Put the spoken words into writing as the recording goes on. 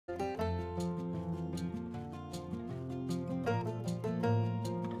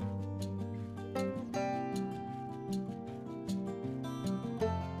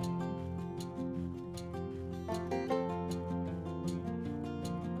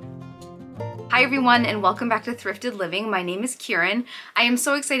Hi everyone and welcome back to Thrifted Living. My name is Kieran. I am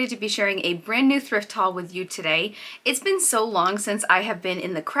so excited to be sharing a brand new thrift haul with you today. It's been so long since I have been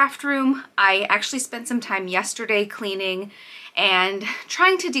in the craft room. I actually spent some time yesterday cleaning and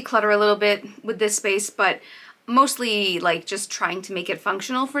trying to declutter a little bit with this space, but mostly like just trying to make it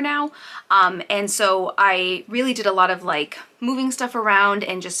functional for now. And so I really did a lot of like moving stuff around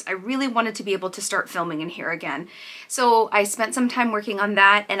and I really wanted to be able to start filming in here again. So I spent some time working on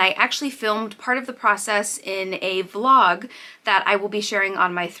that, and I actually filmed part of the process in a vlog that I will be sharing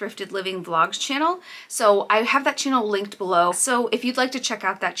on my Thrifted Living vlogs channel. So I have that channel linked below. So if you'd like to check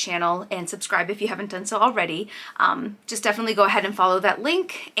out that channel and subscribe if you haven't done so already, just definitely go ahead and follow that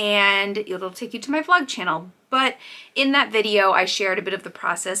link and it'll take you to my vlog channel. But in that video, I shared a bit of the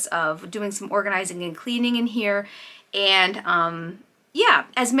process of doing some organizing and cleaning in here. And yeah,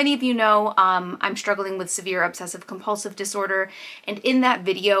 as many of you know, I'm struggling with severe obsessive compulsive disorder. And in that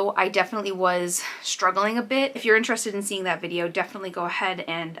video, I definitely was struggling a bit. If you're interested in seeing that video, definitely go ahead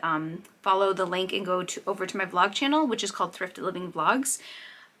and follow the link and go over to my vlog channel, which is called Thrifted Living Vlogs.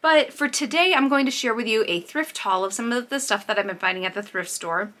 But for today, I'm going to share with you a thrift haul of some of the stuff that I've been finding at the thrift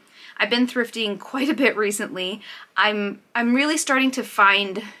store. I've been thrifting quite a bit recently. I'm really starting to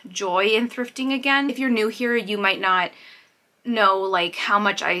find joy in thrifting again. If you're new here, you might not know like how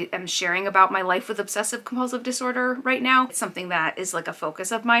much I am sharing about my life with obsessive compulsive disorder right now. It's something that is like a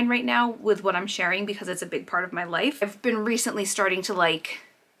focus of mine right now with what I'm sharing because it's a big part of my life. I've been recently starting to like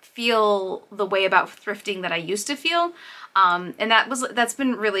feel the way about thrifting that I used to feel. And that's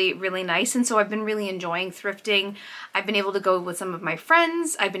been really, really nice. And so I've been really enjoying thrifting. I've been able to go with some of my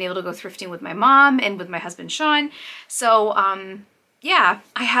friends. I've been able to go thrifting with my mom and with my husband, Sean. So, yeah,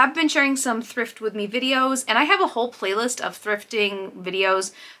 I have been sharing some thrift with me videos, and I have a whole playlist of thrifting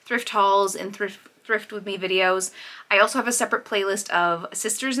videos, thrift hauls, and thrift with me videos. I also have a separate playlist of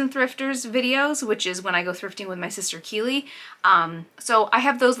Sisters and Thrifters videos, which is when I go thrifting with my sister Keely. So I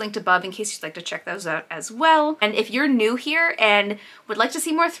have those linked above in case you'd like to check those out as well. And if you're new here and would like to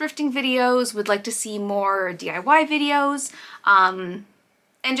see more thrifting videos, would like to see more DIY videos,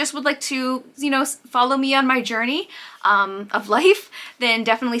 and just would like to, you know, follow me on my journey of life, then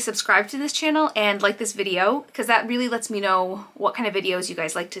definitely subscribe to this channel and like this video, because that really lets me know what kind of videos you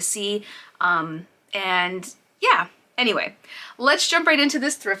guys like to see. And yeah, anyway, let's jump right into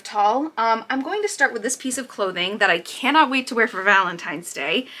this thrift haul. I'm going to start with this piece of clothing that I cannot wait to wear for Valentine's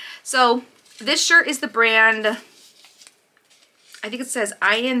Day. So this shirt is the brand, I think it says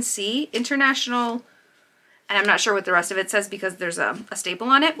INC, International, and I'm not sure what the rest of it says because there's a staple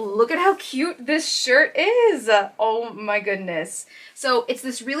on it. Look at how cute this shirt is. Oh my goodness. So it's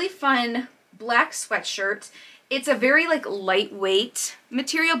this really fun black sweatshirt. It's a very like lightweight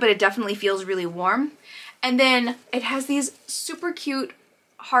material, but it definitely feels really warm. And then it has these super cute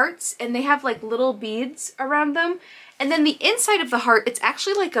hearts, and they have like little beads around them. And then the inside of the heart, it's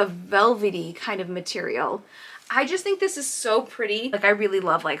actually like a velvety kind of material. I just think this is so pretty. Like I really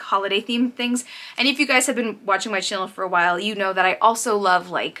love like holiday themed things. And if you guys have been watching my channel for a while, you know that I also love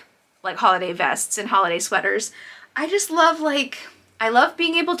like holiday vests and holiday sweaters. I just love I love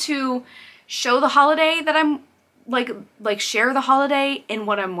being able to show the holiday that I'm like share the holiday in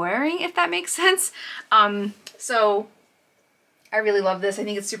what I'm wearing, if that makes sense. So I really love this. I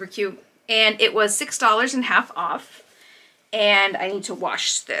think it's super cute. And it was $6 and half off. And I need to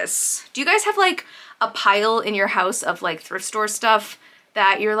wash this. Do you guys have like a pile in your house of like thrift store stuff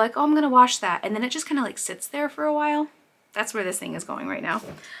that you're like, oh, I'm gonna wash that, and then it just kind of like sits there for a while? That's where this thing is going right now.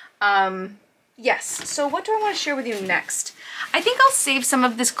 Yes, so what do I want to share with you next? I think I'll save some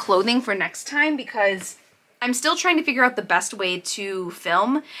of this clothing for next time because I'm still trying to figure out the best way to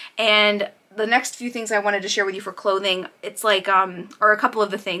film, and the next few things I wanted to share with you for clothing, it's like, or a couple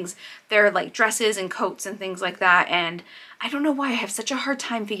of the things, they're like dresses and coats and things like that, and I don't know why I have such a hard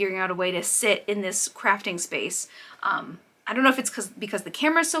time figuring out a way to sit in this crafting space. I don't know if it's because the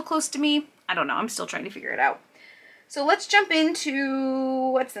camera's so close to me. I don't know, I'm still trying to figure it out. So let's jump into,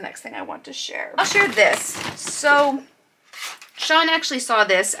 what's the next thing I want to share? I'll share this. So Sean actually saw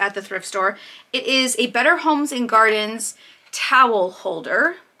this at the thrift store. It is a Better Homes and Gardens towel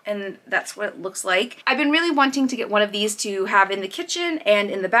holder, and that's what it looks like. I've been really wanting to get one of these to have in the kitchen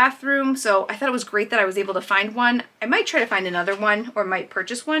and in the bathroom, so I thought it was great that I was able to find one. I might try to find another one or might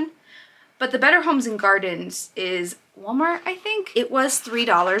purchase one. But the Better Homes and Gardens is Walmart, I think. It was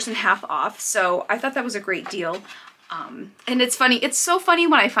 $3 and half off, so I thought that was a great deal. And it's funny, it's so funny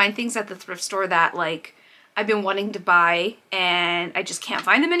when I find things at the thrift store that like I've been wanting to buy and I just can't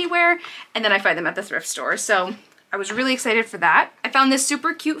find them anywhere, and then I find them at the thrift store. So I was really excited for that. I found this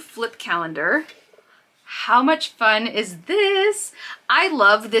super cute flip calendar. How much fun is this? I I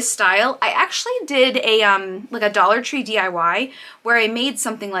love this style. I actually did a like a Dollar Tree DIY where I made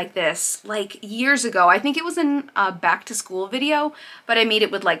something like this like years ago. I think it was in a back to school video, but I made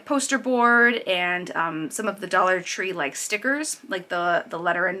it with like poster board and some of the Dollar Tree like stickers, like the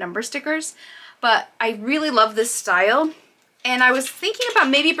letter and number stickers. But I really love this style, and I was thinking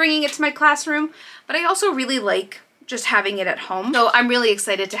about maybe bringing it to my classroom, but I also really like just having it at home. So I'm really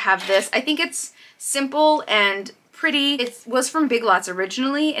excited to have this. I think it's simple and pretty. It was from Big Lots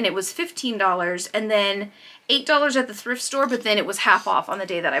originally, and it was $15 and then $8 at the thrift store, but then it was half off on the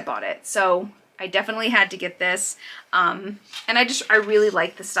day that I bought it. So I definitely had to get this. And I really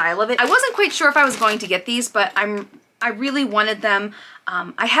like the style of it. I wasn't quite sure if I was going to get these, but I really wanted them.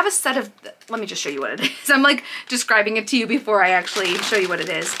 I have a set of, let me just show you what it is. I'm like describing it to you before I actually show you what it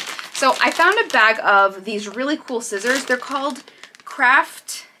is. So I found a bag of these really cool scissors. They're called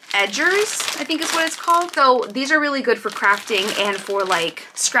Craft Edgers, I think is what it's called. So these are really good for crafting and for like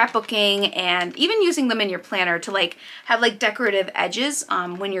scrapbooking, and even using them in your planner to like have like decorative edges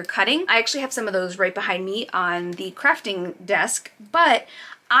when you're cutting. I actually have some of those right behind me on the crafting desk, but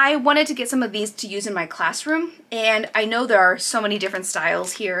I wanted to get some of these to use in my classroom, and I know there are so many different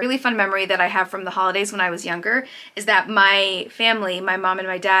styles here. Really fun memory that I have from the holidays when I was younger is that my family, my mom and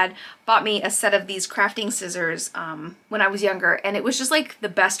my dad, bought me a set of these crafting scissors when I was younger, and it was just like the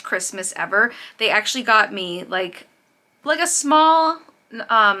best Christmas ever. They actually got me like a small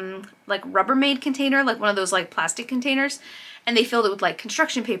like Rubbermaid container, like one of those like plastic containers, and they filled it with like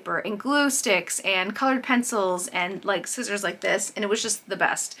construction paper and glue sticks and colored pencils and like scissors like this, and it was just the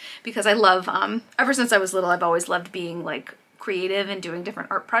best because I love, ever since I was little, I've always loved being like creative and doing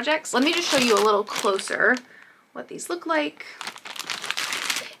different art projects. Let me just show you a little closer what these look like.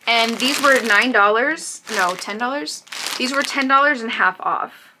 And these were $9, no, $10. These were $10 and half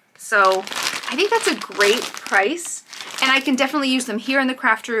off. So I think that's a great price. And I can definitely use them here in the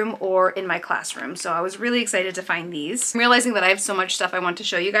craft room or in my classroom. So I was really excited to find these. I'm realizing that I have so much stuff I want to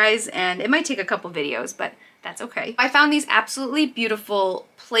show you guys, and it might take a couple videos, but that's okay. I found these absolutely beautiful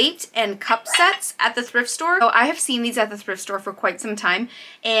plate and cup sets at the thrift store. So I have seen these at the thrift store for quite some time,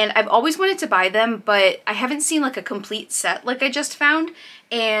 and I've always wanted to buy them, but I haven't seen like a complete set like I just found.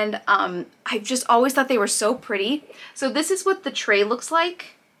 And I've just always thought they were so pretty. So this is what the tray looks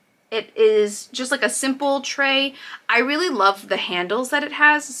like. It is just like a simple tray. I really love the handles that it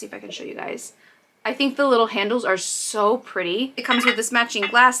has. Let's see if I can show you guys. I think the little handles are so pretty. It comes with this matching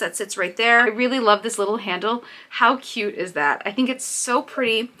glass that sits right there. I really love this little handle. How cute is that? I think it's so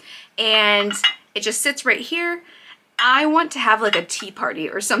pretty, and it just sits right here. I want to have like a tea party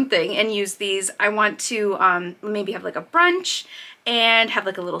or something and use these. I want to maybe have like a brunch and have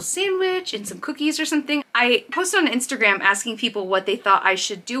like a little sandwich and some cookies or something. I posted on Instagram asking people what they thought I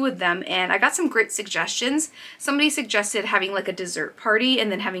should do with them, and I got some great suggestions. Somebody suggested having like a dessert party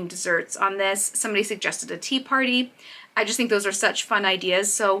and then having desserts on this. Somebody suggested a tea party. I just think those are such fun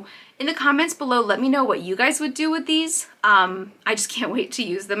ideas. So in the comments below, let me know what you guys would do with these. I just can't wait to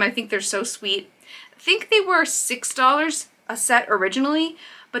use them. I think they're so sweet. I think they were $6 a set originally,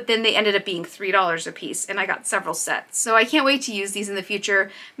 but then they ended up being $3 a piece, and I got several sets. So I can't wait to use these in the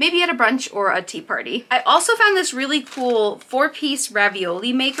future, maybe at a brunch or a tea party. I also found this really cool 4-piece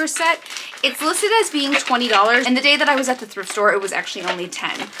ravioli maker set. It's listed as being $20, and the day that I was at the thrift store, it was actually only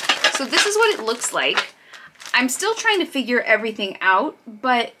 $10. So this is what it looks like. I'm still trying to figure everything out,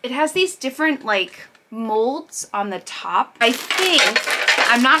 but it has these different like molds on the top. I think,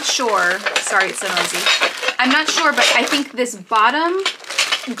 I'm not sure, sorry it's so noisy. I'm not sure, but I think this bottom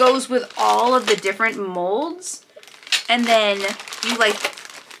goes with all of the different molds, and then you like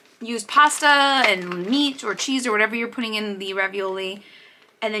use pasta and meat or cheese or whatever you're putting in the ravioli,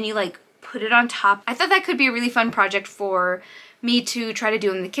 and then you like put it on top. I thought that could be a really fun project for me to try to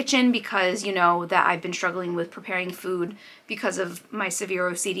do in the kitchen, because you know that I've been struggling with preparing food because of my severe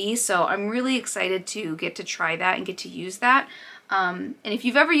OCD. So I'm really excited to get to try that and get to use that. And if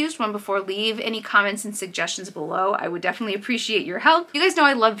you've ever used one before, leave any comments and suggestions below. I would definitely appreciate your help. You guys know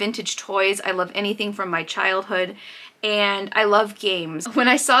I love vintage toys. I love anything from my childhood, and I love games. When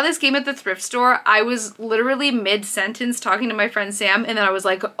I saw this game at the thrift store, I was literally mid-sentence talking to my friend Sam, and then I was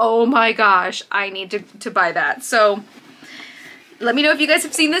like, oh my gosh, I need to buy that. So let me know if you guys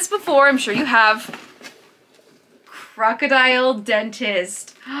have seen this before. I'm sure you have. Crocodile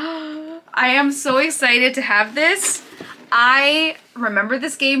Dentist. I am so excited to have this. I remember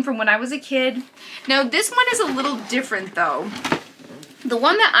this game from when I was a kid. Now this one is a little different though. The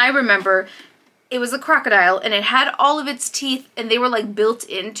one that I remember, it was a crocodile, and it had all of its teeth, and they were like built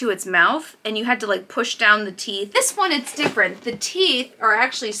into its mouth, and you had to like push down the teeth. This one, it's different. The teeth are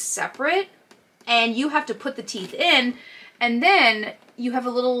actually separate, and you have to put the teeth in, And then you have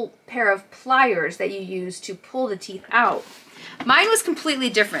a little pair of pliers that you use to pull the teeth out. Mine was completely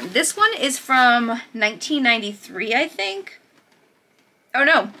different. This one is from 1993, I think. Oh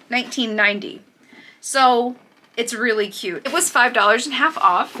no, 1990. So it's really cute. It was $5 and half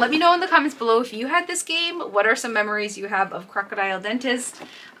off. Let me know in the comments below if you had this game. What are some memories you have of Crocodile Dentist?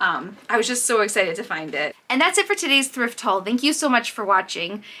 I was just so excited to find it. And that's it for today's thrift haul. Thank you so much for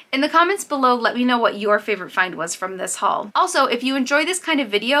watching. In the comments below, let me know what your favorite find was from this haul. Also, if you enjoy this kind of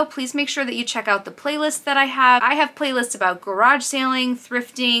video, please make sure that you check out the playlist that I have. I have playlists about garage sailing,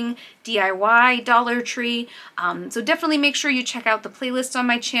 thrifting, DIY, Dollar Tree. So definitely make sure you check out the playlist on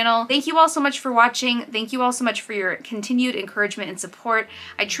my channel. Thank you all so much for watching. Thank you all so much for your continued encouragement and support.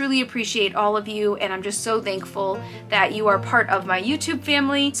 I truly appreciate all of you, and I'm just so thankful that you are part of my YouTube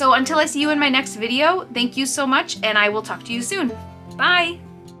family. So until I see you in my next video, thank you so much, and I will talk to you soon. Bye!